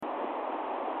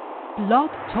Blog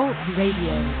Talk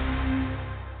Radio.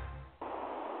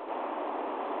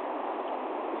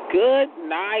 Good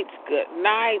night, good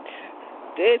night.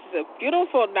 This is a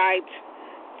beautiful night.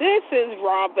 This is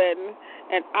Robin,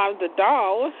 and I'm the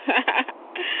doll.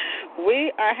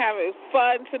 We are having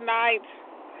fun tonight.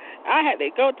 I had to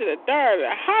go to the darn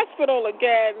hospital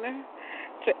again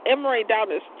to Emory down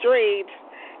the street,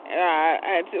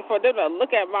 for them to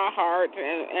look at my heart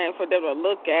and for them to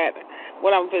look at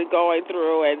what I've been going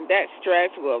through. And that stress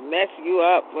will mess you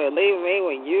up. Believe me,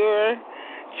 when you're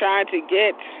trying to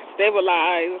get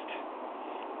stabilized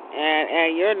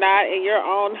and you're not in your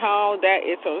own home, that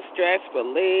is some stress,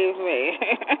 believe me.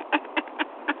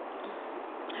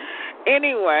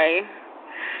 Anyway,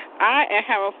 I am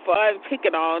having fun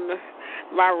picking on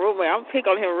my roommate. I'm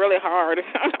picking on him really hard.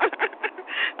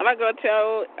 I'm not going to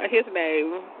tell his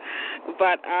name,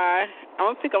 but I'm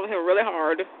going to pick on him really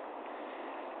hard.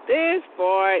 This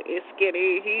boy is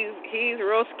skinny. He's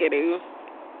real skinny.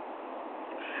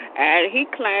 And he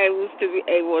claims to be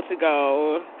able to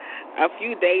go a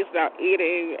few days without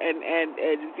eating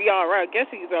and be all right. I guess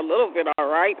he's a little bit all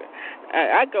right.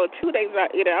 I go 2 days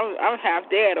without eating. I'm half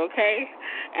dead, okay?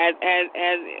 And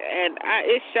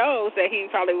it shows that he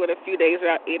probably went a few days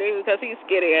without eating because he's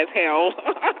skinny as hell.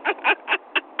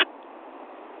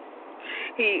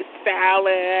 He's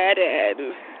salad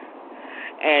and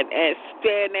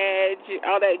spinach,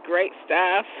 all that great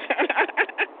stuff.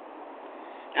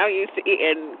 I'm used to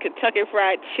eating Kentucky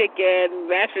Fried Chicken,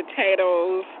 mashed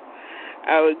potatoes,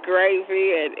 with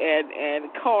gravy and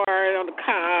corn on the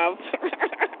cob,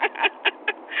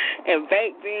 and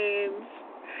baked beans.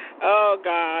 Oh,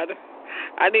 God.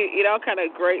 I need to eat all kind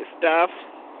of great stuff.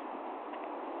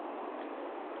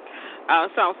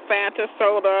 Some Fanta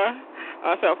soda,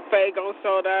 some Faygo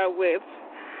soda with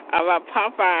my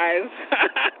Popeyes.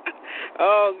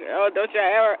 Oh, don't you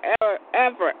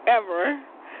ever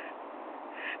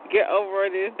get over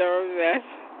this darn mess.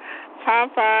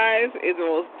 Popeyes is the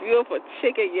most beautiful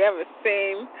chicken you ever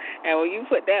seen. And when you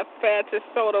put that Fanta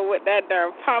soda with that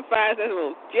darn Popeyes, that's the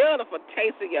most beautiful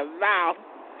taste in your mouth.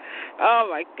 Oh,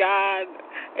 my God.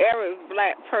 Every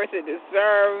black person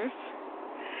deserves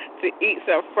to eat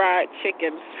some fried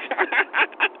chicken.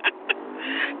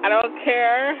 I don't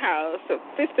care how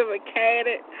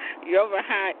sophisticated your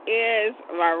behind is,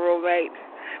 my roommate.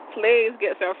 Please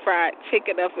get some fried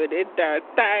chicken up in this darn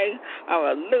thing. I'm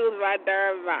going to lose my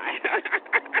darn mind.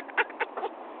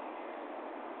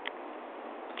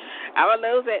 I'm going to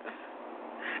lose it.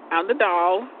 I'm the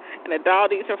doll, and the doll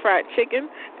needs some fried chicken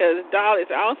because the doll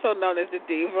is also known as the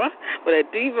diva, but the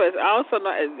diva is also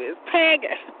known as Miss Peg.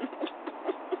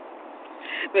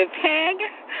 Miss Peg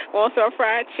wants some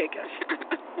fried chicken.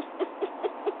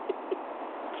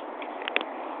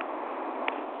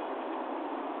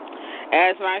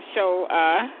 As my show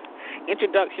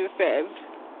introduction says,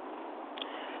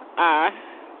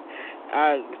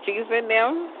 Jesus and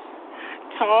them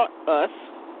taught us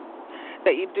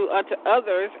that you do unto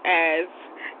others as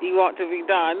you want to be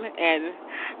done, and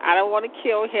I don't want to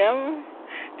kill him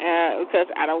because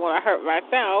I don't want to hurt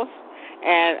myself,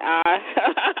 and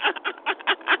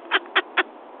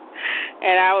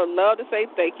and I would love to say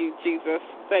thank you, Jesus.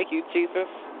 Thank you, Jesus.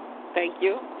 Thank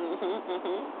you.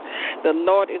 The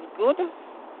Lord is good,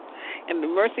 and the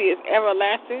mercy is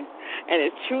everlasting, and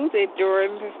His truth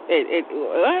endures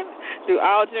through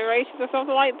all generations, or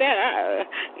something like that.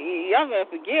 Y'all better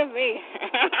forgive me.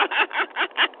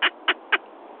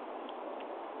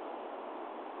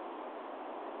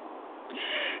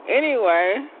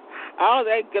 Anyway, all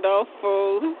that good old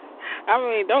food. I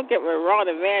mean, don't get me wrong,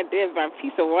 the man did my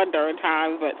piece of one during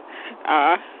time, but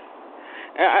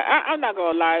I'm not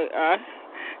gonna lie.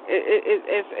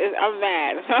 I'm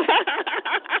mad.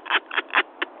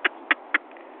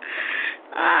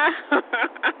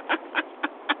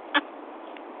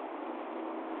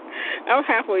 I'm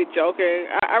halfway joking.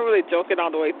 I'm really joking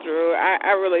all the way through.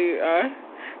 I really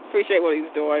appreciate what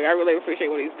he's doing. I really appreciate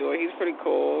what he's doing. He's pretty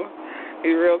cool.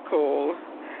 He's real cool.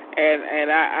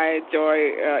 And I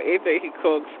enjoy anything he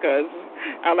cooks because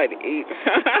I like to eat.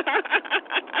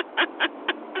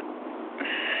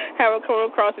 Haven't come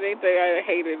across anything I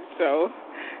hated, so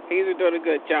he's been doing a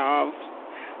good job.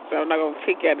 So I'm not going to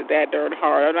pick at it that darn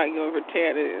hard. I'm not going to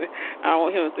pretend. I don't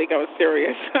want him to think I'm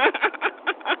serious.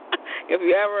 If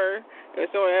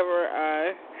someone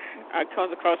ever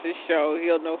comes across this show,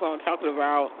 he'll know who I'm talking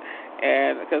about,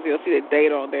 and because he'll see the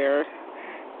date on there.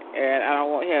 And I don't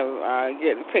want him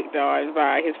getting picked on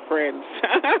by his friends.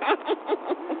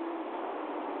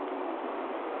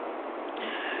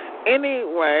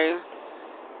 Anyway,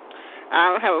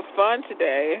 I'm having fun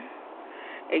today.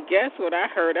 And guess what I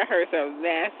heard? I heard some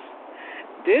mess.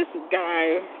 this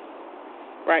guy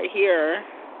right here,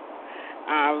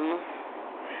 and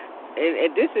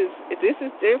this is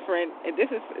different, and this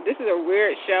is a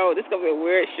weird show. This is gonna be a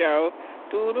weird show.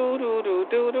 Do do do do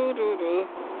do do do do.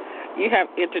 You have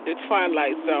entered the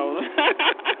twilight zone.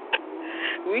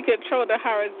 We control the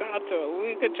horizontal.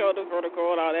 We control the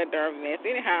vertical and all that darn mess.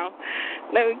 Anyhow,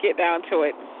 let me get down to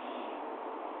it.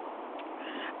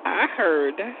 I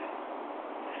heard.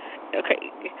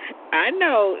 Okay, I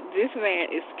know this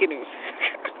man is skinny.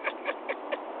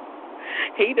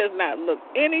 He does not look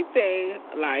anything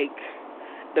like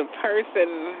the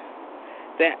person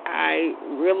that I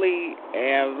really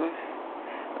am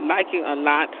liking a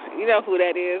lot. You know who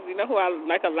that is? You know who I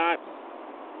like a lot?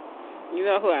 You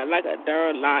know who I like a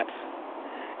darn lot?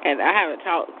 And I haven't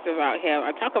talked about him.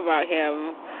 I talk about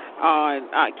him on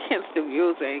Thankyou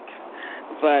Music,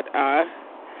 but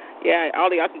yeah, all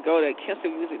of y'all can go to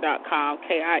KinstaMusic.com,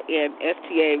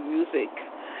 KINSTA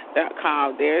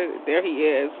music.com. There he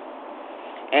is.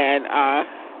 And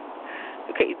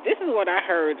okay, this is what I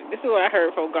heard. This is what I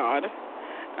heard from God.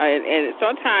 And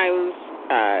sometimes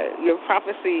your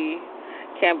prophecy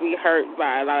can be hurt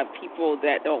by a lot of people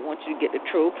that don't want you to get the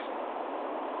truth.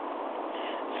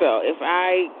 So if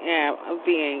I am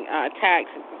being attacked,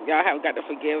 y'all have got to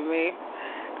forgive me.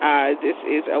 This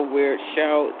is a weird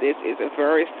show. This is a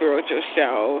very spiritual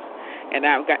show, and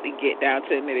I've got to get down to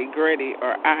the nitty-gritty,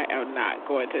 or I am not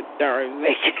going to darn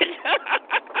make it.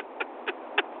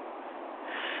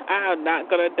 I am not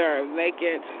going to darn make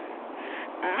it.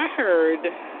 I heard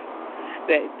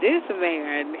that this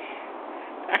man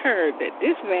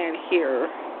here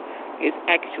is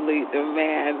actually the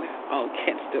man on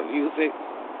Thankyou Music.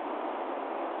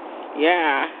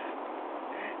 Yeah,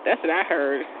 that's what I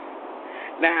heard.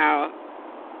 Now,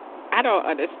 I don't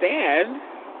understand.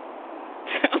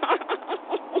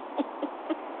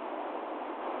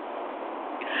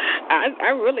 I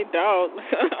really don't.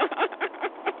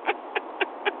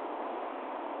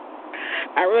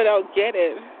 I really don't get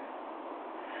it.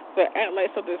 But act like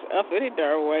something's up any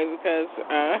darn way because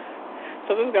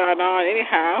something's going on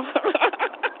anyhow.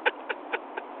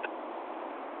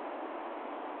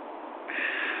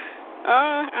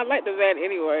 I like the man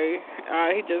anyway.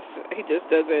 He just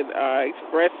doesn't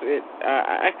express it.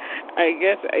 I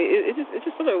guess it's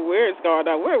just something weird's going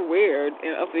on. We're weird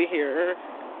up in here.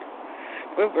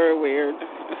 We're very weird.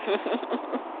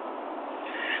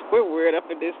 We're weird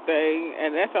up in this thing,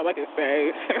 and that's all I can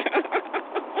say.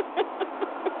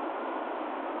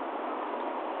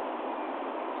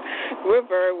 We're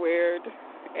very weird,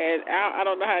 and I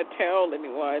don't know how to tell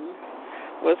anyone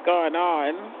what's going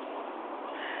on.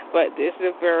 But this is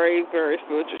a very, very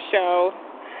spiritual show,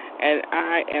 and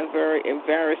I am very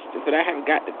embarrassed, but I haven't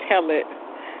got to tell it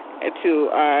to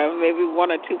maybe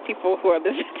one or two people who are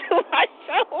listening to my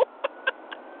show.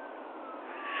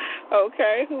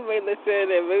 Okay, who may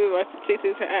listen, and maybe my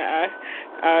statistics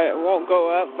won't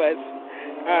go up, but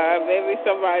maybe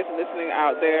somebody's listening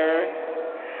out there.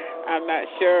 I'm not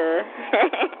sure.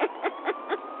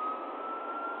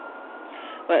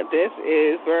 But this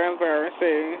is very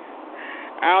embarrassing.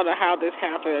 I don't know how this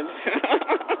happened.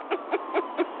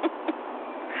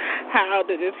 How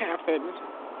did this happen?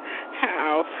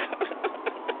 How?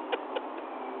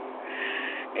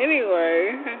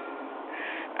 Anyway,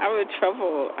 I'm in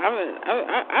trouble.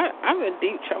 I'm in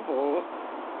deep trouble.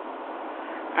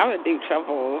 I'm in deep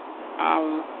trouble.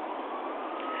 I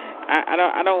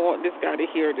don't want this guy to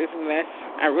hear this mess.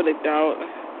 I really don't.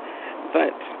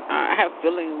 But I have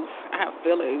feelings. I have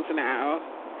feelings now.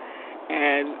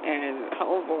 And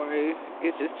homeboy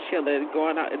is just chilling,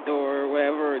 going out the door, or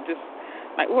whatever, just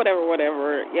like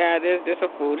whatever. Yeah, there's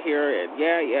some food here, and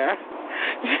yeah.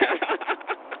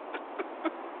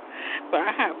 But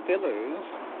I have feelings,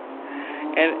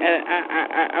 and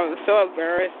I'm so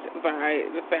embarrassed by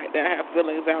the fact that I have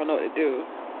feelings. I don't know what to do,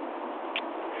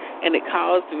 and it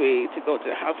caused me to go to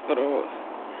the hospital.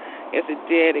 Yes, it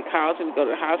did. It caused me to go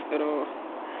to the hospital.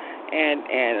 And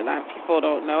a lot of people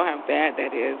don't know how bad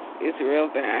that is. It's real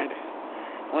bad.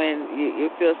 When you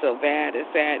feel so bad and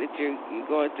sad that you're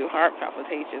going through heart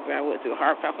palpitations. I went through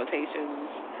heart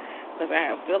palpitations because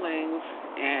I have feelings,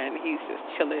 and he's just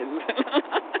chilling.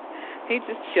 He's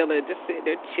just chilling, just sitting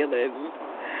there chilling,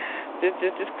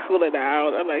 just cooling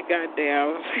out. I'm like, God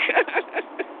damn.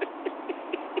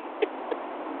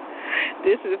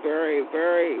 This is very,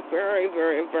 very, very,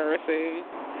 very embarrassing.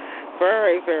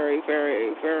 Very, very,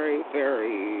 very, very,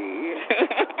 very,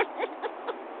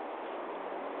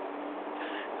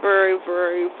 very,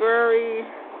 very, very,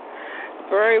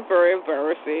 very, very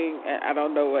embarrassing, and I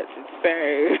don't know what to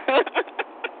say.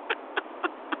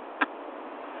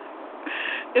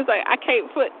 It's like I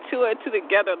can't put two and two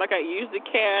together like I usually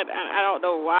can. I don't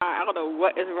know why. I don't know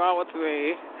what is wrong with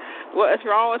me. What is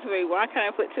wrong with me? Why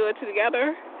can't I put two and two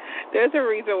together? There's a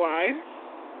reason why.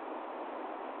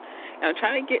 I'm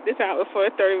trying to get this out before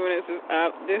 30 minutes is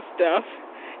up. This stuff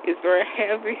is very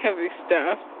heavy, heavy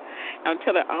stuff. I'm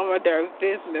telling all my damn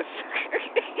business.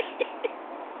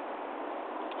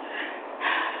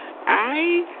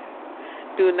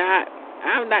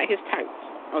 I'm not his type,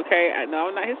 okay? I know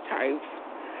I'm not his type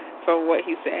from what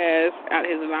he says out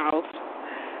of his mouth.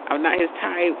 I'm not his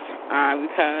type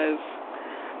because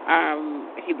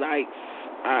he likes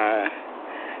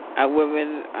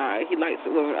women. He likes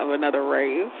women of another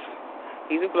race.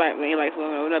 He's a black man. He likes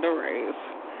women of another race.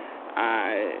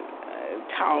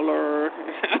 Taller,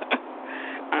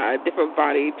 different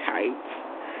body type.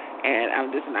 And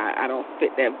I'm just not, I don't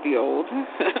fit that build.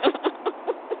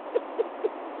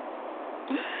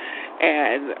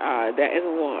 And that is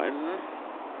one.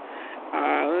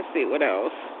 Let's see, what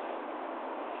else?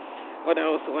 What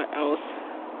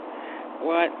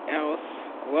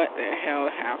the hell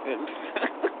happened?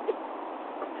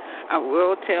 I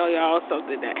will tell y'all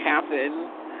something that happened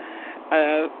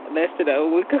less than a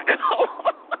week ago.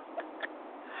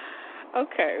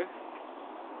 Okay.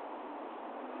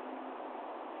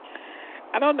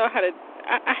 I don't know how to.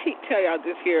 I hate to tell y'all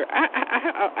this here.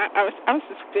 I'm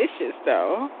suspicious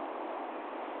though.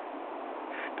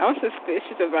 I'm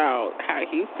suspicious about how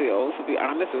he feels, to be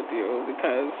honest with you,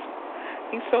 because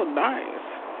he's so nice.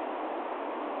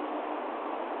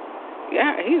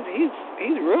 Yeah,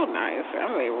 he's real nice. I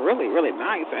mean, really, really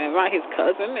nice. And like his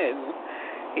cousin, and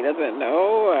he doesn't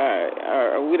know,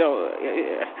 or we don't.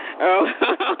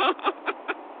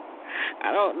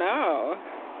 I don't know.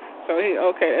 So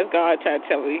that's God trying to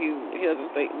tell me he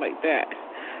doesn't think like that.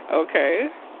 Okay.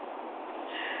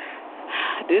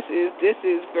 This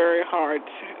is very hard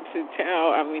to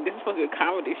tell. I mean, this is supposed to be a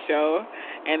comedy show,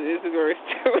 and this is very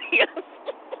serious.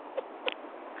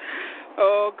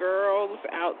 Oh, girls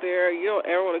out there, you don't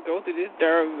ever want to go through this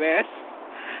darn mess.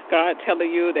 God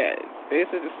telling you that this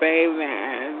is the same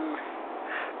man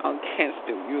on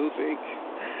Cancer Music,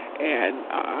 and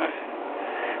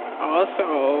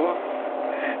also,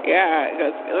 yeah,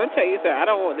 because let me tell you something, I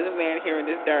don't want this man hearing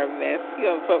this darn mess. He's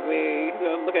going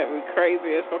to look at me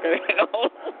crazy as fucking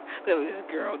hell. This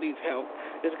girl needs help.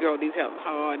 This girl needs help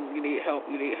hard. You need help.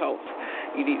 You need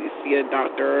to see a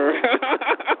doctor.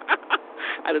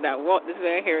 I do not want this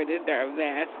man hearing this darn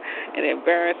mess and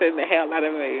embarrassing the hell out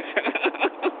of me.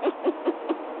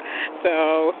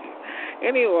 So,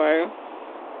 anyway,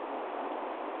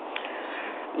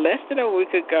 less than a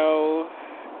week ago,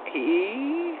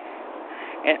 he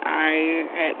and I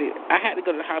had to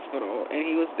go to the hospital, and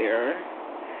he was there,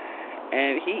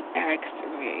 and he asked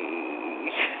me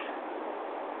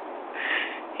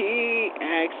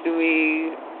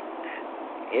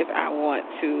if I want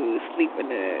to sleep in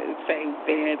the same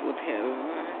bed with him.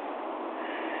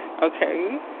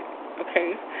 Okay.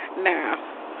 Now,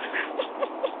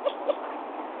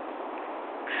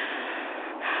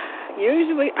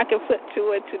 usually I can put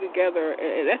two and two together,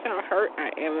 and that's how hurt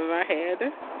I am in my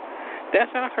head.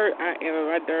 That's how hurt I am in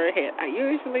my darn head.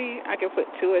 I can put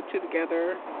two and two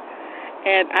together,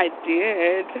 and I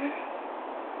did.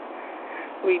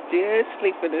 We did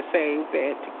sleep in the same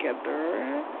bed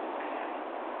together.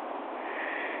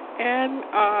 And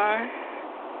I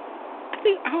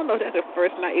don't know if that's the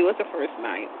first night. It was the first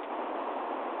night.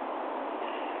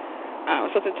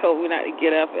 Something told me not to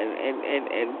get up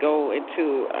and go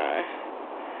into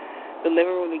the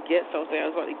living room to get something.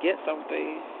 I was about to get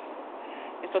something.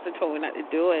 And something told me not to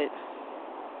do it.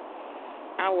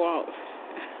 I walked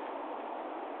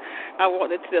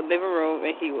into the living room,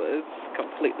 and he was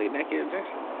completely naked.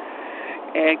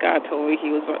 And God told me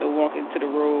he was going to walk into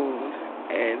the room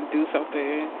and do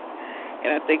something.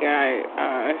 And I think I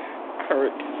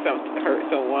hurt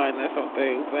someone or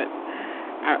something. But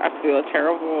I feel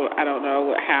terrible. I don't know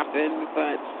what happened,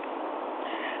 but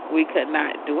we could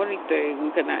not do anything.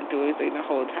 We could not do anything the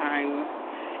whole time.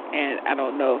 And I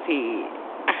don't know if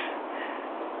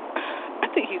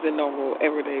I think he's a normal,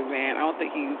 everyday man. I don't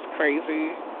think he's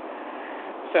crazy.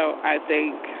 So I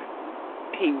think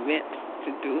he meant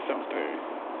to do something.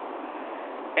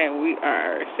 And we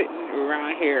are sitting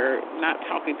around here not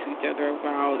talking to each other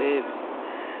about it.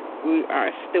 We are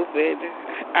stupid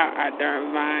out our darn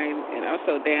mind, and I'm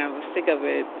so damn sick of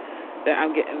it that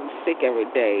I'm getting sick every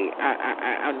day.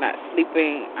 I'm not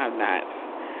sleeping. I'm not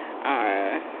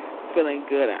feeling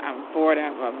good. I'm bored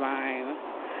out of my mind,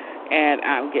 and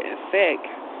I'm getting sick.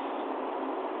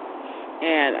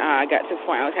 And I got to the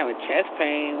point I was having chest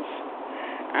pains.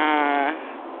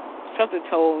 Something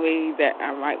told me that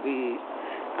I might be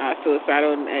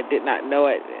suicidal and did not know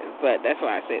it, but that's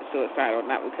why I said suicidal,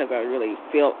 not because I really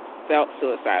felt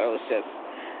suicidal. It's just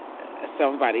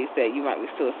somebody said you might be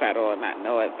suicidal and not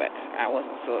know it, but I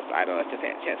wasn't suicidal. I just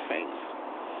had chest pains.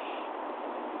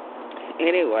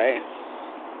 Anyway,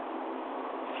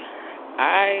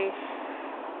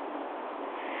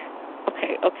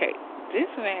 okay, this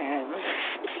man,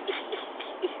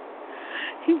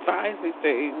 he buys me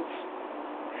things.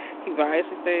 He buys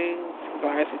me things,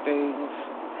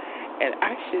 and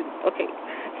I should,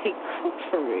 he cooks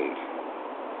for me.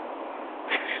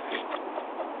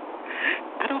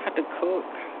 I don't have to cook.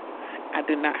 I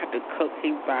do not have to cook.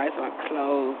 He buys my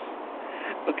clothes.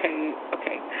 Okay,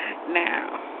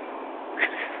 now.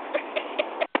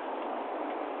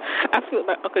 I feel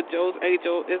like Uncle Joe's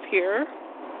angel is here.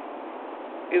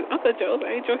 Is Uncle Joe's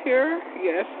angel here?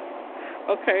 Yes.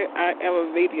 Okay, I am a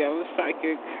medium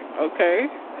psychic. Okay.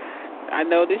 I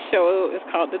know this show is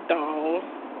called The Doll,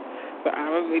 but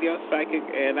I'm a medium psychic,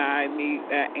 and I need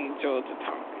that angel to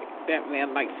talk. That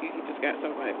man likes you. He just got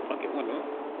somebody fucking with him.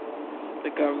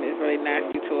 The government is really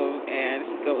nasty to him, and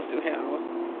he goes through hell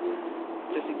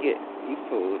just to get you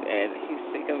food, and he's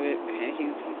sick of it. And he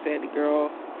said the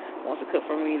girl wants to cook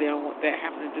for me. They don't want that.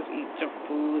 Happen to just eat junk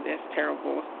food. That's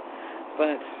terrible.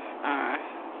 But I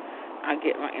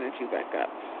get my energy back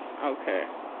up. Okay.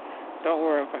 Don't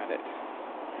worry about it.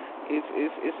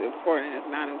 It's important. It's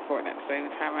not important at the same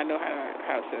time. I know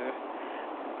how to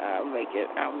make it.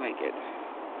 I'll make it.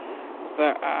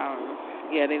 But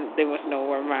yeah, they must know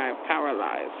where my power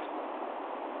lies.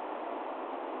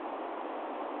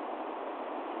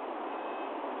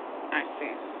 I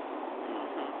see.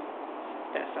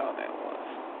 That's all that was.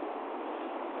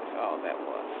 That's all that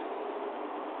was.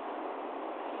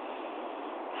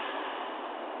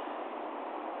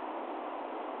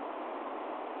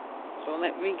 So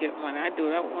let me get money. I do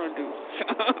what I want to do.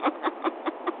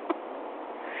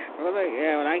 Well,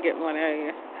 yeah, when I get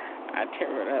money, I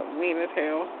tear it up, mean as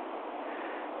hell,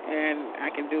 and I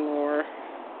can do more.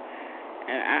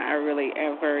 And I really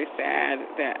am very sad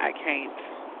that I can't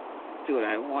do what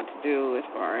I want to do as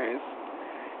far as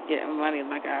getting money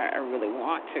like I really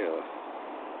want to.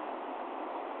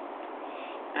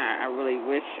 I really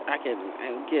wish I could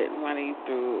get money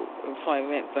through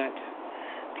employment, but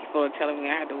people are telling me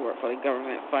I have to work for the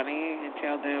government funny and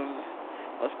tell them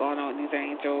what's going on with these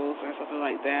angels or something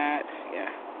like that. Yeah.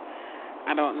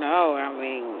 I don't know. I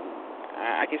mean,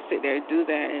 I can sit there and do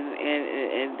that,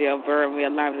 and they'll bury me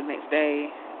alive the next day.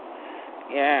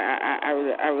 Yeah, I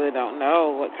really don't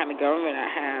know what kind of government I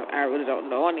have. I really don't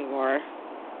know anymore.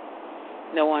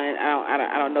 No one.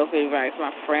 I don't know if anybody's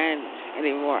my friend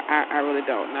anymore. I really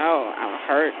don't know. I'm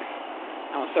hurt.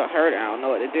 I'm so hurt. I don't know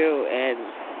what to do. And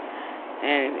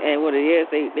what it is,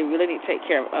 they really need to take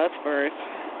care of us first.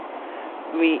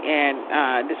 Me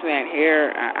and this man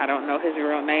here, I don't know his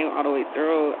real name all the way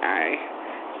through. I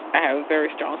have a very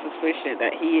strong suspicion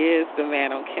that he is the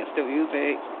man on Kingston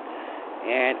Music,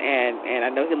 and I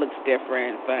know he looks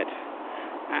different, but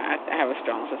I have a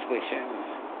strong suspicion.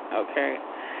 Okay,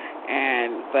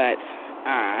 but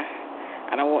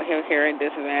I don't want him hearing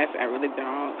this mess. I really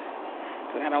don't.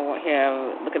 Cause I don't want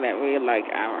him looking at me like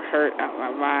I'm hurt out of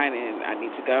my mind and I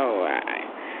need to go.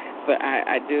 But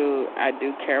I do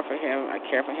care for him. I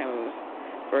care for him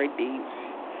very deep,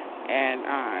 and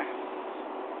I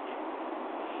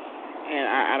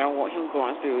don't want him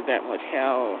going through that much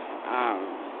hell.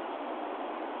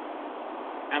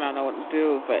 I don't know what to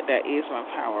do, but that is my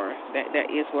power.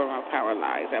 That is where my power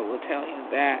lies. I will tell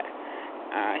him that,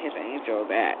 his angel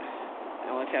that.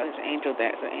 I will tell his angel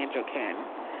that, so angel can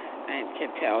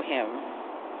tell him.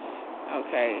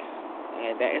 Okay,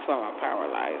 and that is where my power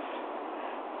lies.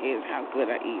 Is how good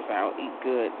I eat. If I don't eat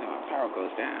good, then my power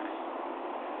goes down.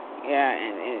 Yeah,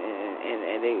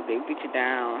 and they beat you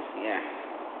down. Yeah.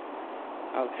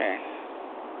 Okay.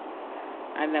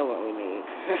 I know what we need.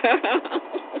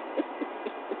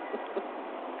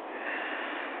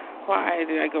 Why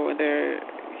did I go in there?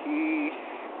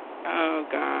 Oh,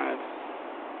 God.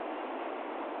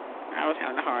 I was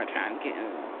having a hard time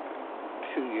getting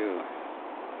to you.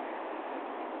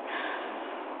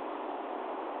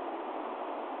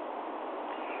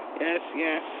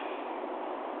 Yes.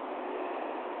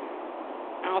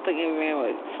 I don't think any man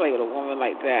would play with a woman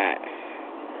like that.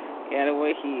 Yeah, the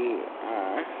way he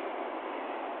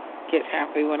gets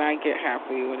happy when I get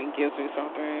happy, when he gives me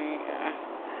something. Yeah.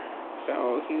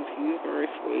 So he's very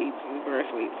sweet. He's a very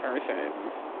sweet person,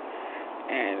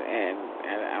 and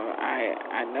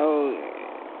I know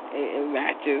it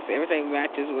matches. Everything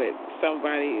matches with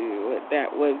somebody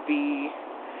that would be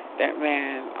that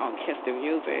man on Kiss the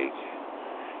Music,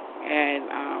 and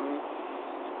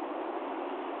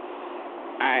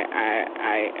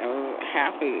I am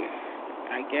happy.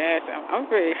 I guess I'm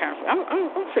very happy. I'm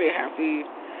pretty happy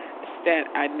that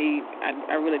I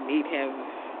really need him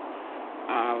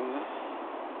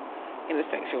in a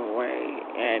sexual way,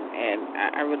 and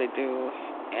I really do,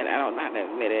 and I don't know how to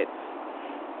admit it.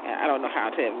 And I don't know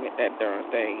how to admit that darn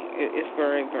thing. It's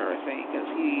very embarrassing because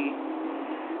he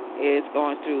is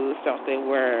going through something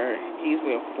where he's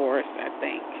being forced. I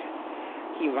think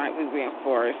he might be being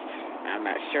forced. I'm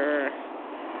not sure.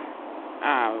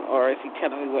 Or is he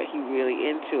telling me what he really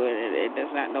into and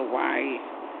does not know why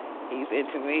he's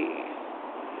into me?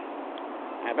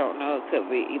 I don't know. It could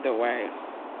be either way.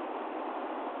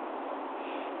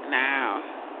 Now,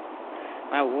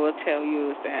 I will tell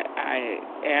you that I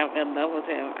am in love with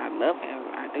him. I love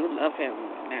him. I do love him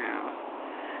now.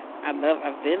 I've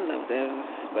been loved him,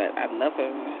 but I love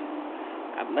him.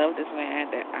 I love this man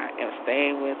that I am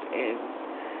staying with, and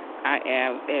I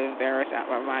am embarrassed out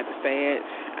of my mind to say it.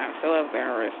 I'm so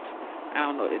embarrassed. I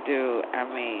don't know what to do. I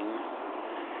mean,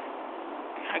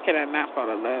 how can I not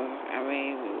fall in love? I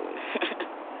mean,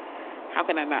 how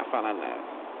can I not fall in love?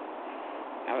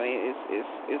 I mean,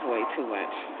 it's way too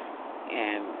much.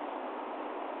 And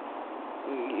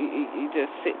you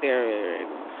just sit there and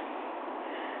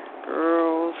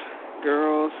girls,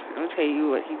 let me tell you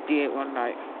what he did one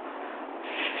night.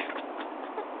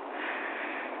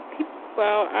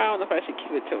 Well, I don't know if I should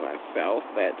keep it to myself,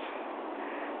 but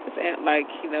just act like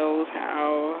he knows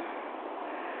how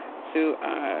to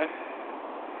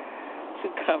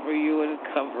cover you in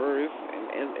covers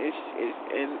and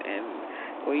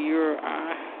when you're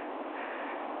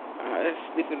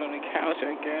sleeping on the couch,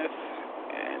 I guess,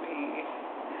 and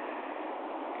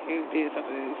he did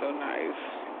something so nice,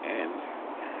 and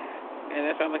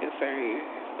that's all I can say.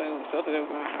 Something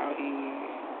about how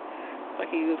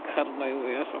he was cuddling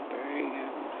me or something,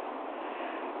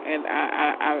 and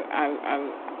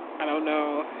I don't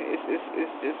know. It's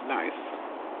just nice,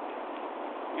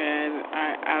 and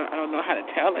I don't know how to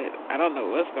tell it. I don't know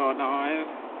what's going on,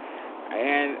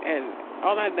 and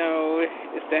all I know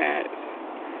is that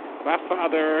my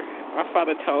father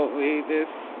told me this.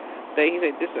 He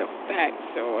said, "This is a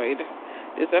factoid.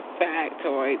 This is a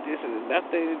factoid. This has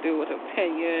nothing to do with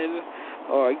opinion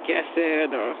or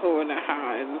guessing or who and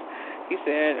how." And he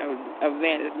said, "A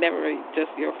man is never just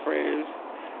your friend.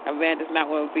 A man does not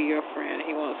want to be your friend.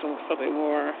 He wants something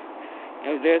more.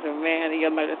 And if there's a man in your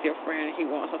life that's your friend, he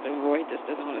wants something more. He just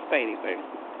doesn't want to say anything."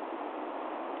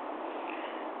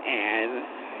 And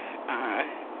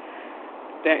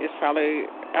that is probably,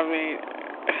 I mean,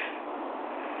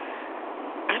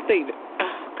 I think,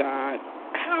 oh God,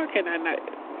 how can I not,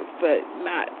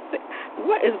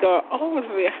 what is going on with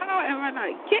me? How am I not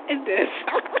getting this?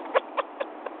 I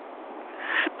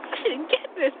should get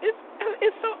this.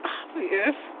 It's so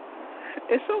obvious.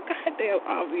 It's so goddamn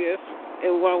obvious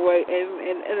in one way, and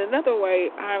in another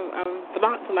way, I'm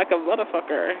blocked like a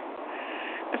motherfucker.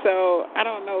 So I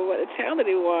don't know what to tell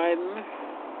anyone.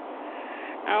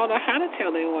 I don't know how to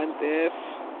tell anyone this.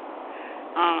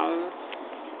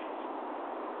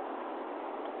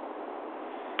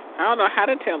 I don't know how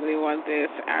to tell anyone this.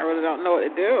 I really don't know what to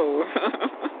do.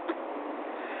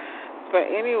 But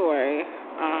anyway,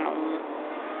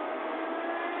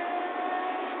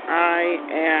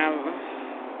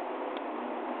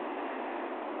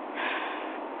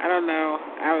 I don't know.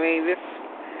 I mean, this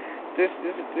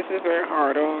is very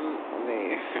hard on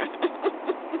me.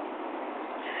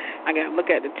 I gotta look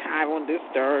at the time on this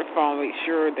third phone, make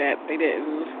sure that they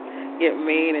didn't get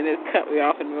mean and just cut me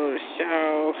off in the middle of the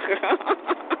show.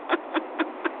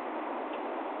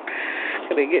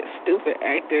 Cause they get stupid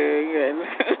acting and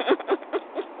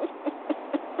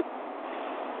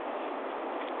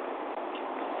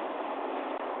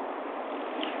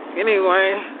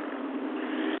anyway,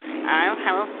 I'm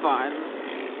having fun.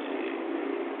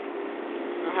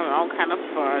 I'm having all kind of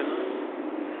fun.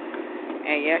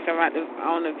 And yes, I'm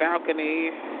on the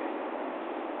balcony,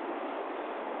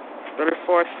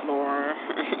 34th floor.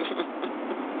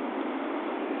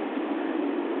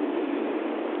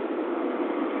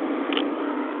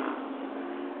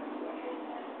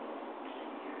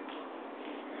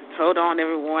 Hold on,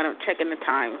 everyone. I'm checking the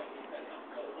time.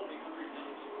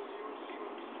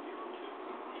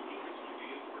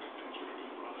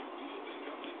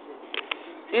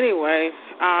 Anyway,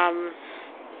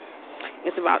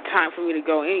 it's about time for me to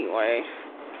go anyway.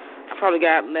 I probably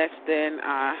got less than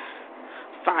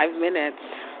 5 minutes.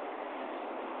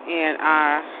 And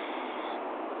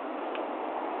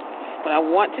what I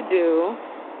want to do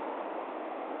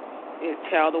is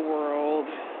tell the world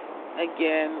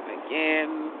again,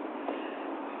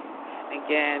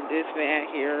 this man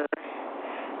here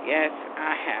Yes,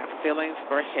 I have feelings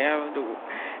for him. The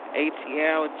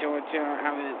ATL, Georgia.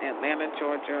 I'm in Atlanta,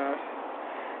 Georgia,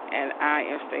 and I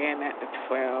am staying at the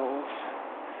 12.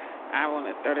 I'm on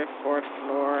the 34th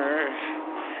floor.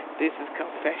 This is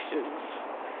confessions.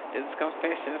 This is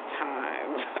confessions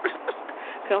time.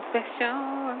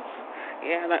 Confessions.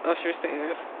 Yeah, like Usher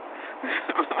says.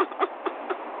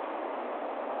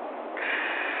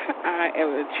 I am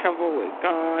in trouble with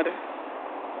God.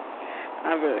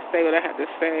 I'm going to say what I have to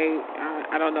say.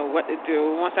 I don't know what to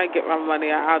do. Once I get my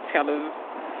money, I'll tell him.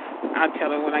 I'll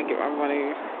tell him when I get my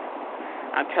money.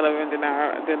 I'll tell him, and then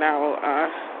I'll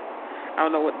I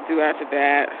don't know what to do after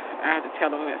that. I have to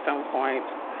tell him at some point.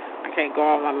 I can't go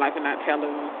all my life and not tell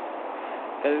him,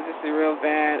 because this is real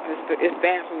bad. It's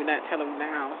bad for me not tell him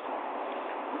now.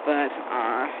 But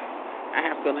I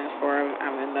have feelings for him.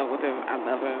 I'm in love with him. I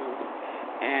love him,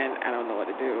 and I don't know what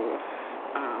to do.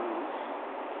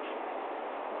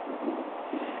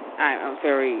 I'm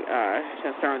very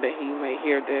concerned that he may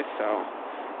hear this, so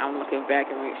I'm looking back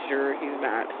and make sure he's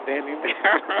not standing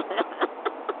there.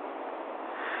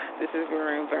 This is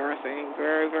very embarrassing,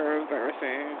 very, very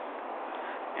embarrassing,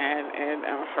 and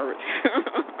I'm hurt.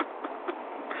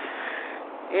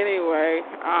 Anyway,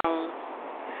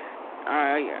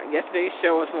 yesterday's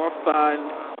show was more fun.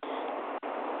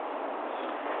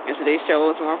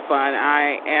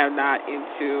 I am not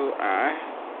into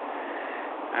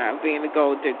being a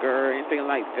gold digger or anything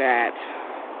like that.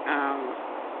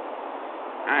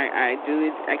 I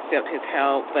do accept his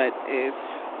help, but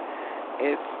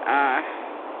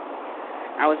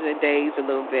I was in a daze a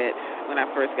little bit when I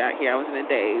first got here. I was in a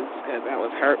daze because I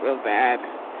was hurt real bad.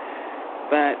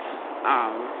 But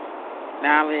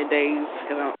now I'm in a daze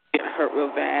because I'm getting hurt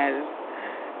real bad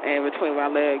and between my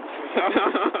legs.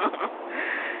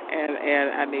 and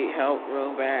I need help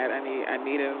real bad. I need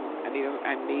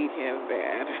him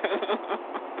bad.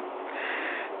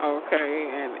 Okay,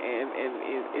 and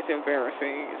it's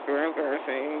embarrassing. It's very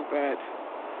embarrassing, but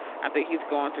I think he's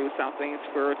going through something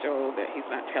spiritual that he's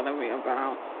not telling me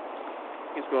about.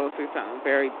 He's going through something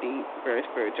very deep, very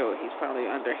spiritual. He's probably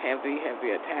under heavy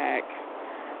attack,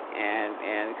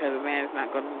 and because a man is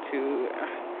not going to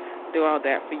do all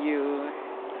that for you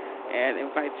and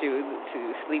invite you to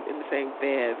sleep in the same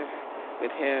bed with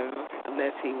him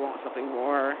unless he wants something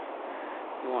more.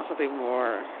 He wants something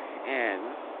more,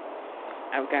 and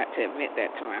I've got to admit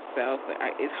that to myself. But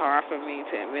it's hard for me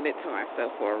to admit it to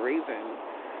myself for a reason.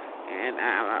 And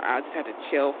I'll just have to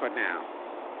chill for now.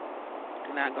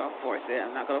 I'm not going to force it.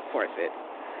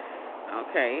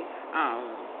 Okay.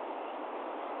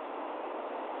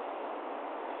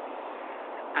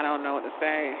 I don't know what to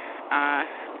say.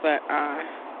 But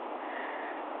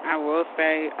I will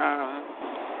say,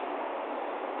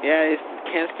 it's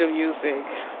Kinsta Music.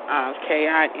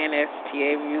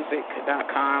 KINSTA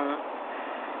music.com.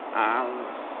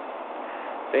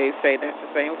 They say that's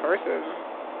the same person.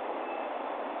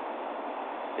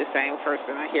 The same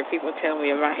person. I hear people tell me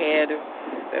in my head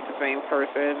that's the same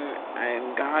person,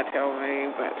 and God tell me,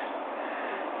 but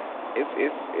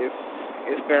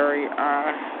it's very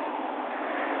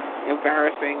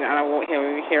embarrassing. I don't want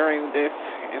him hearing this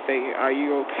and say, "Are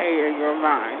you okay or your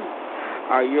mind?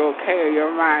 Are you okay or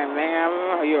your mind, ma'am?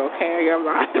 Are you okay or your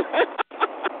mind?"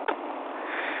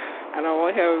 I don't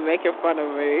want him making fun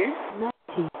of me.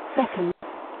 90 seconds.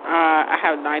 I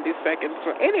have 90 seconds.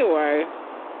 So anyway,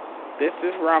 this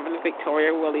is Robin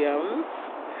Victoria Williams,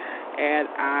 and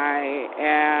I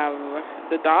am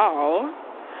the doll.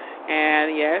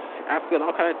 And yes, I feel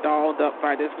all kind of dolled up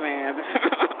by this man.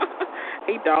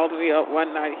 He dolled me up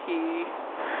one night. He,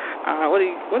 what do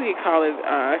you call it?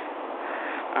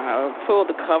 Pulled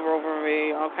the cover over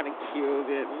me, all kind of cute,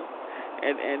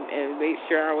 and made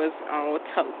sure I was all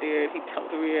tucked in. He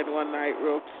tucked me in one night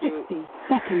real cute. 60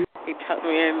 seconds. He tucked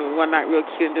me in one night real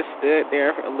cute and just stood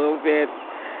there for a little bit.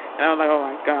 And I was like, oh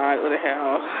my God, what the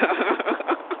hell?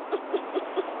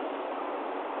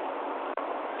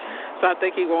 So I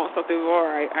think he wants something more,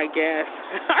 I guess.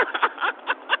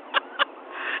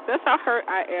 That's how hurt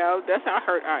I am.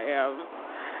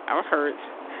 I'm hurt.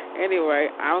 Anyway,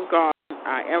 I'm gone.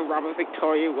 I am Robin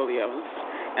Victoria Williams,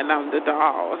 and I'm the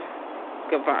doll.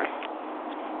 Goodbye.